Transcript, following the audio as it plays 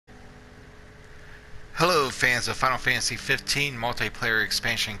Hello fans of Final Fantasy 15 multiplayer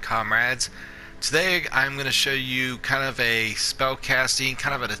expansion Comrades. Today I'm going to show you kind of a spell casting,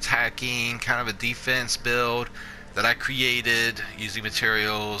 kind of an attacking, kind of a defense build that I created using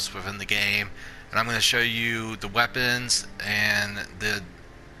materials within the game. And I'm going to show you the weapons and the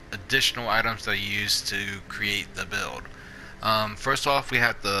additional items that I used to create the build. First off, we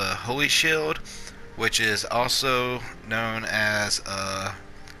have the Holy Shield, which is also known as a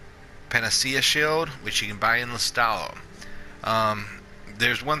Panacea Shield, which you can buy in Lestalem.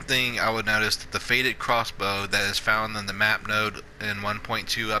 There's one thing I would notice, that the Faded Crossbow that is found in the map node in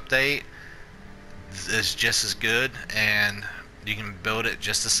 1.2 update is just as good, and you can build it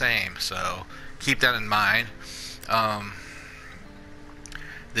just the same, so keep that in mind. Then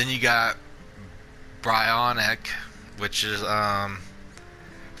you got Bryonic, which is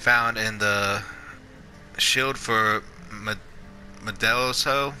found in the shield for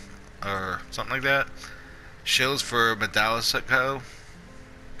Medeloso, or something like that. Shields for Medeloso.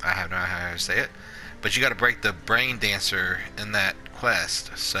 I have no idea how to say it. But you got to break the Brain Dancer in that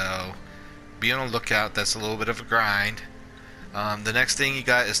quest, so be on the lookout. That's a little bit of a grind. The next thing you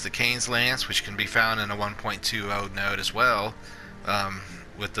got is the Kane's Lance, which can be found in a 1.20 node as well,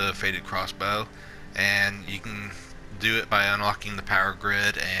 with the Faded Crossbow, and you can do it by unlocking the power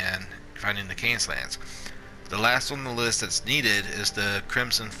grid and finding the Kane's Lance. The last on the list that's needed is the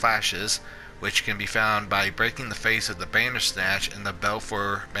Crimson Flashes, which can be found by breaking the face of the Bandersnatch in the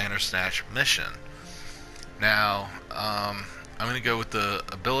Belfour Bandersnatch mission. Now, I'm going to go with the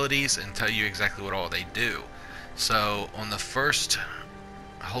abilities and tell you exactly what all they do. So, on the first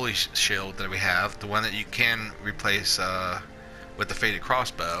Holy Shield that we have, the one that you can replace with the Faded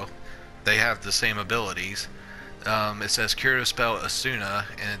Crossbow, they have the same abilities. It says Curative Spell Asuna,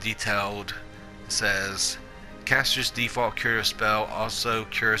 and detailed says Caster's default curative spell also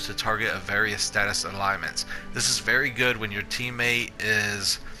cures the target of various status alignments. This is very good when your teammate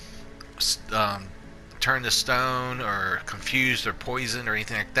is turned to stone or confused or poisoned or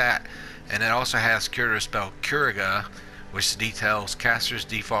anything like that. And it also has curative spell Curiga, which details Caster's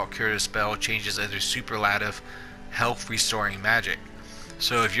default curative spell changes into superlative health restoring magic.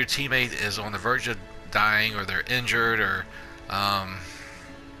 So if your teammate is on the verge of dying, or they're injured, or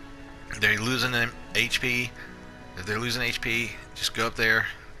they're losing HP, if they're losing HP, just go up there,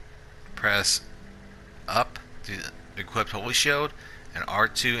 press up to equip Holy Shield, and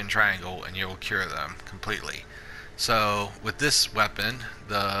R2 and triangle, and you will cure them completely. So with this weapon,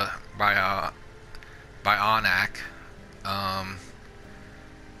 the Bionic,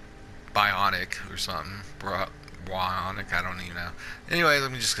 or something, Bionic, I don't even know. Anyway,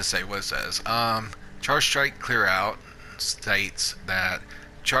 let me just say what it says. Charge Strike Clear Out states that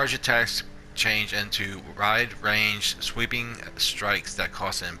charge attacks change into wide range sweeping strikes that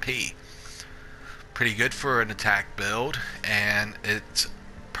cost MP. Pretty good for an attack build, and its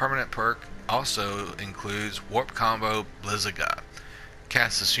permanent perk also includes Warp Combo Blizzaga.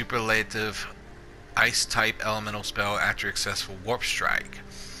 Casts a superlative ice type elemental spell after successful Warp Strike.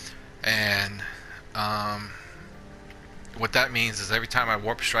 And what that means is every time I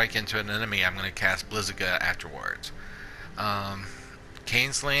Warp Strike into an enemy, I'm going to cast Blizzaga afterwards.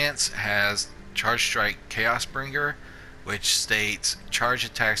 Kane's Lance has Charge Strike Chaos Bringer, which states charge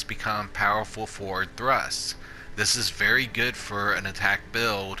attacks become powerful forward thrusts. This is very good for an attack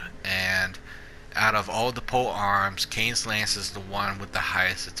build, and out of all the pole arms, Kane's Lance is the one with the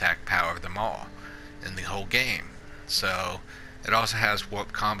highest attack power of them all in the whole game. So it also has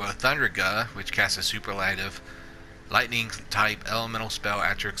Warp Combo Thunderga, which casts a superlative lightning type elemental spell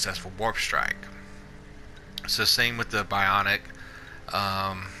after a successful Warp Strike. So same with the Bionic.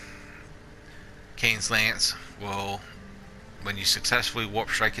 Kane's Lance will, when you successfully Warp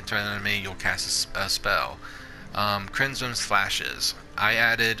Strike into an enemy, you'll cast a spell. Crimson's Flashes. I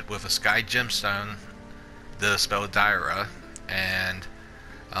added with a Sky Gemstone the spell Dyra, and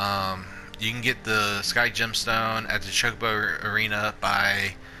you can get the Sky Gemstone at the Chocobo Arena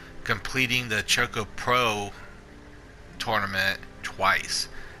by completing the Choco Pro tournament twice.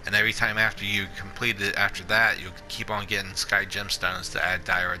 And every time after you complete it after that, you'll keep on getting Sky Gemstones to add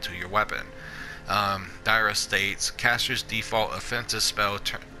Dyra to your weapon. Dyra states, Caster's default offensive spell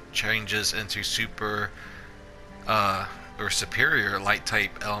changes into super or superior light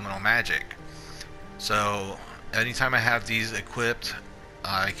type elemental magic. So anytime I have these equipped,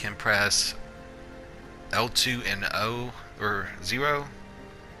 I can press L2 and O, or 0,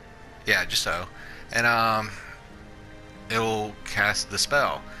 yeah, just O, and it will cast the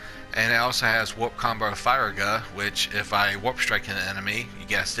spell. And it also has Warp Combo Firaga, which if I Warp Strike an enemy, you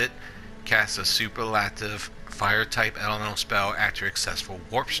guessed it, casts a superlative fire type elemental spell after successful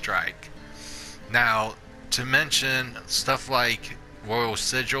Warp Strike. Now, to mention stuff like royal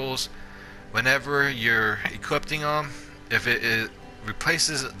sigils, whenever you're equipping them, if it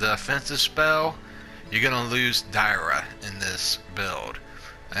replaces the offensive spell, you're going to lose Daira in this build.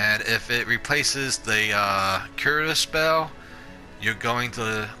 And if it replaces the curative spell, you're going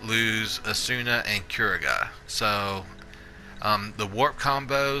to lose Asuna and Kuriga. So the warp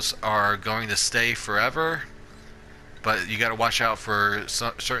combos are going to stay forever, but you got to watch out for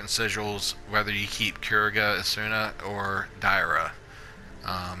certain sigils, whether you keep Kuriga, Asuna, or Daira.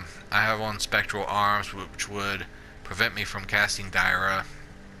 I have on Spectral Arms, which would prevent me from casting Daira,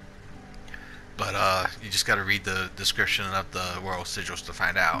 but you just got to read the description of the Royal Sigils to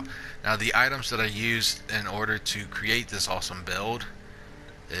find out. Now, the items that I used in order to create this awesome build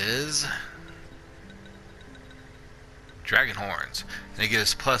is Dragon Horns. And it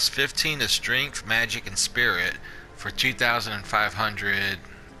gives plus 15 to Strength, Magic, and Spirit for 2,500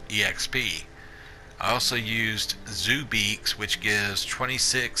 EXP. I also used Zoo Beaks, which gives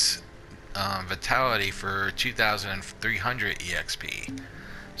 26 Vitality for 2,300 EXP.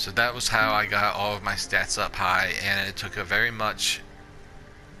 So that was how I got all of my stats up high, and it took a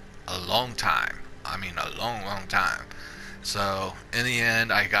long time. I mean, a long time. So in the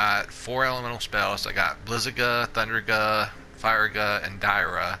end, I got 4 elemental spells. I got Blizzaga, Thunderga, Fireга, and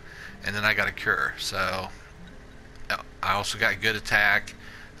Daira, and then I got a cure. So I also got good attack,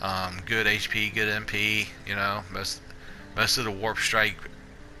 good HP, good MP. You know, most of the Warp Strike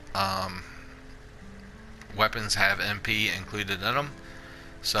weapons have MP included in them.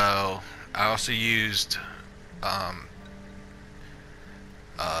 So I also used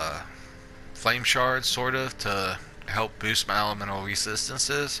Flame Shards, sort of, to help boost my elemental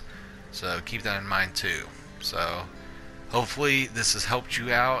resistances. So keep that in mind too. So hopefully this has helped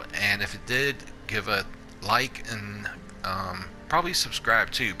you out, and if it did, give a like and probably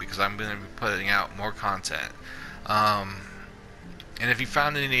subscribe too, because I'm going to be putting out more content. And if you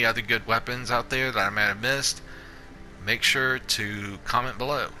found any other good weapons out there that I might have missed, make sure to comment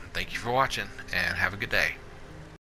below. Thank you for watching, and have a good day.